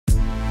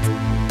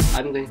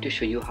I'm going to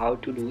show you how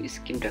to do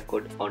screen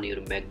record on your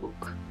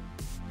MacBook.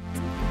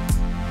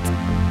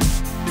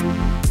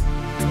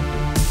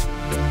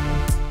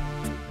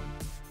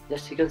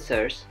 Just you can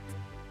search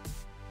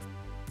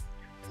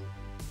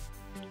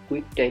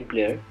QuickTime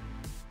Player.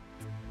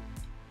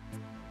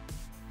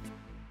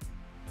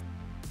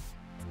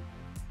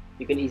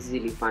 You can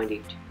easily find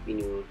it in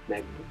your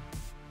MacBook,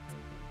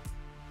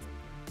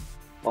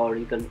 or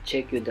you can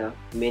check with the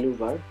menu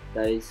bar,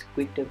 that is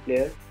QuickTime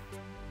Player,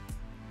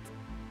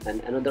 and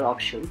another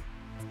option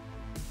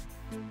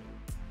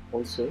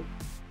also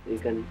you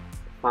can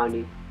find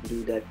it.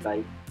 Do that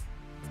by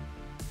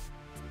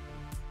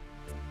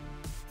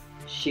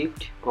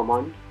Shift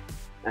Command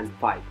and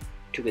 5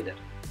 together.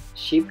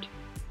 Shift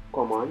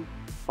Command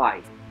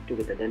 5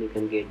 together, then you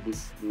can get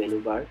this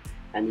menu bar,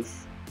 and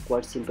it's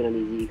quite simple and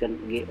easy. You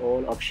can get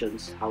all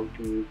options how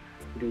to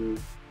do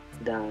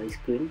the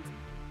screen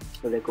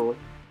record.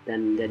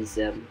 Then there is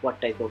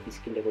what type of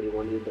screen record you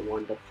want. You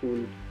want the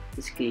full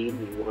screen,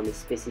 you want a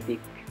specific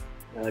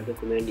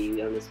document, you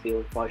want a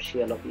special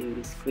partial of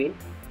your screen,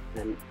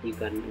 and you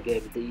can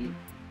get the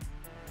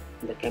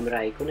camera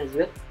icon as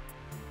well,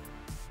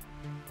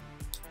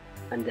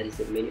 and there is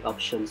many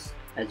options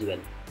as well.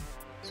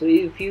 So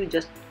if you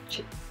just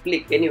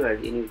click anywhere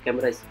in your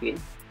camera screen,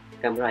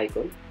 camera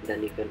icon,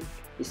 then you can,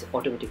 it's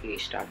automatically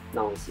start.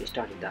 Now it's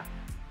started that.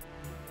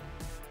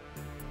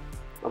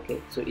 Okay,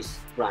 so it's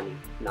running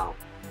now.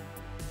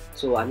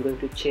 So I'm going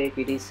to check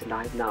it is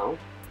live now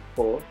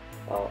for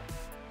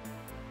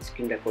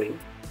screen recording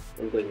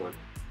and going on.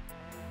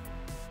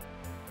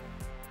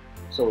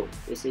 So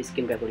it's a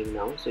screen recording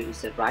now. So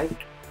it's a right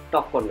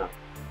top corner.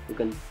 You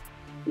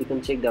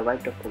can check the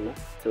right top corner.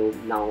 So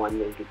now I'm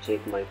going to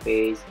check my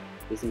face.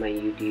 This is my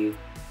YouTube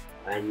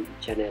and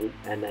channel,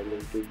 and I'm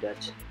going to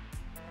just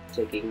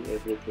checking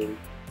everything,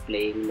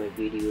 playing my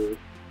video.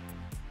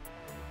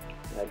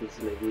 This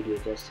is my video,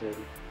 just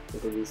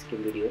recording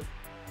screen video.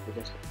 I'm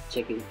just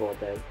checking for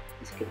the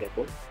screen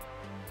record.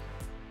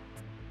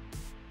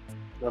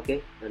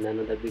 Okay, and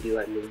another video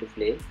I'm going to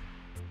play,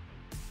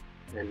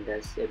 and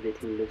that's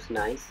everything looks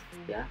nice.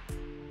 Yeah,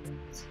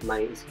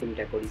 my screen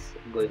record is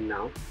going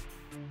now.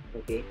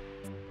 Okay,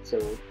 so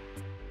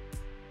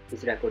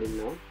it's recording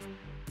now.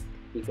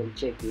 You can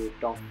check your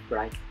top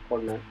right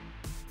corner,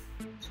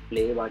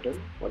 play button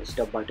or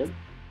stop button.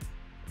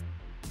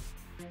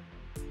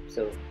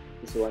 So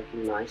it's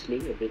working nicely,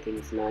 everything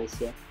is nice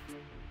here.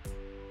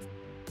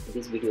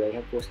 This video I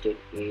have posted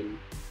in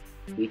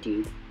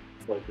YouTube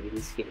for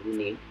green screen you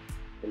need,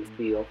 and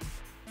free of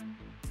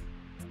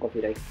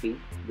copyright free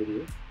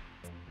video.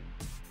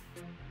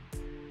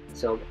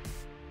 So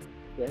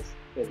yes,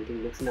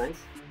 everything looks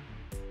nice.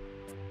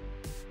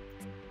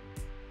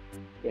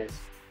 Yes,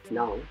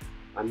 now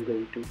I'm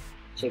going to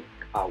check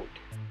out,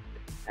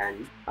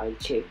 and I'll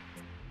check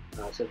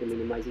so I'm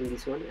minimizing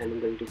this one, and I'm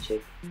going to check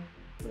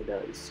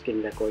the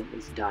screen record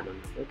is done or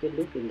not. Okay,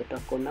 look in the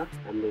top corner,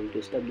 I'm going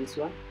to stop this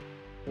one.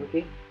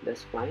 Okay,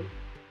 that's fine,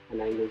 and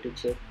I'm going to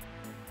check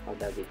how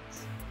does it.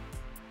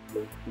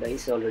 Look, that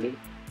is already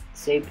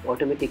saved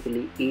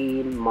automatically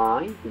in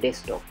my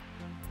desktop.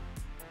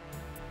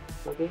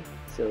 Okay,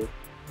 so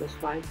that's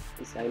fine.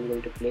 This I'm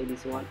going to play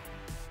this one.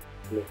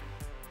 Look,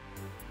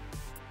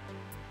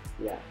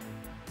 yeah,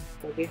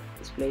 okay,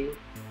 it's playing,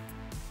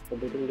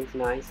 everything looks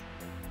nice.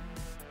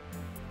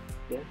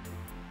 Yeah,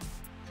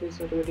 so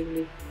it's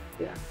automatically,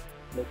 yeah,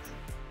 looks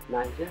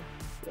nice.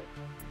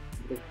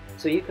 Yeah.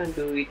 So you can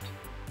do it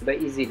by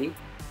easily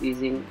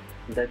using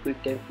the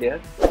QuickTime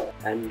Player,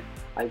 and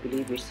I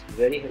believe it's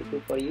very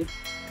helpful for you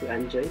to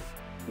enjoy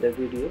the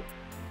video.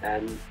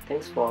 And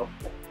thanks for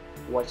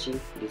watching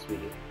this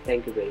video.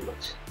 Thank you very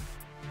much.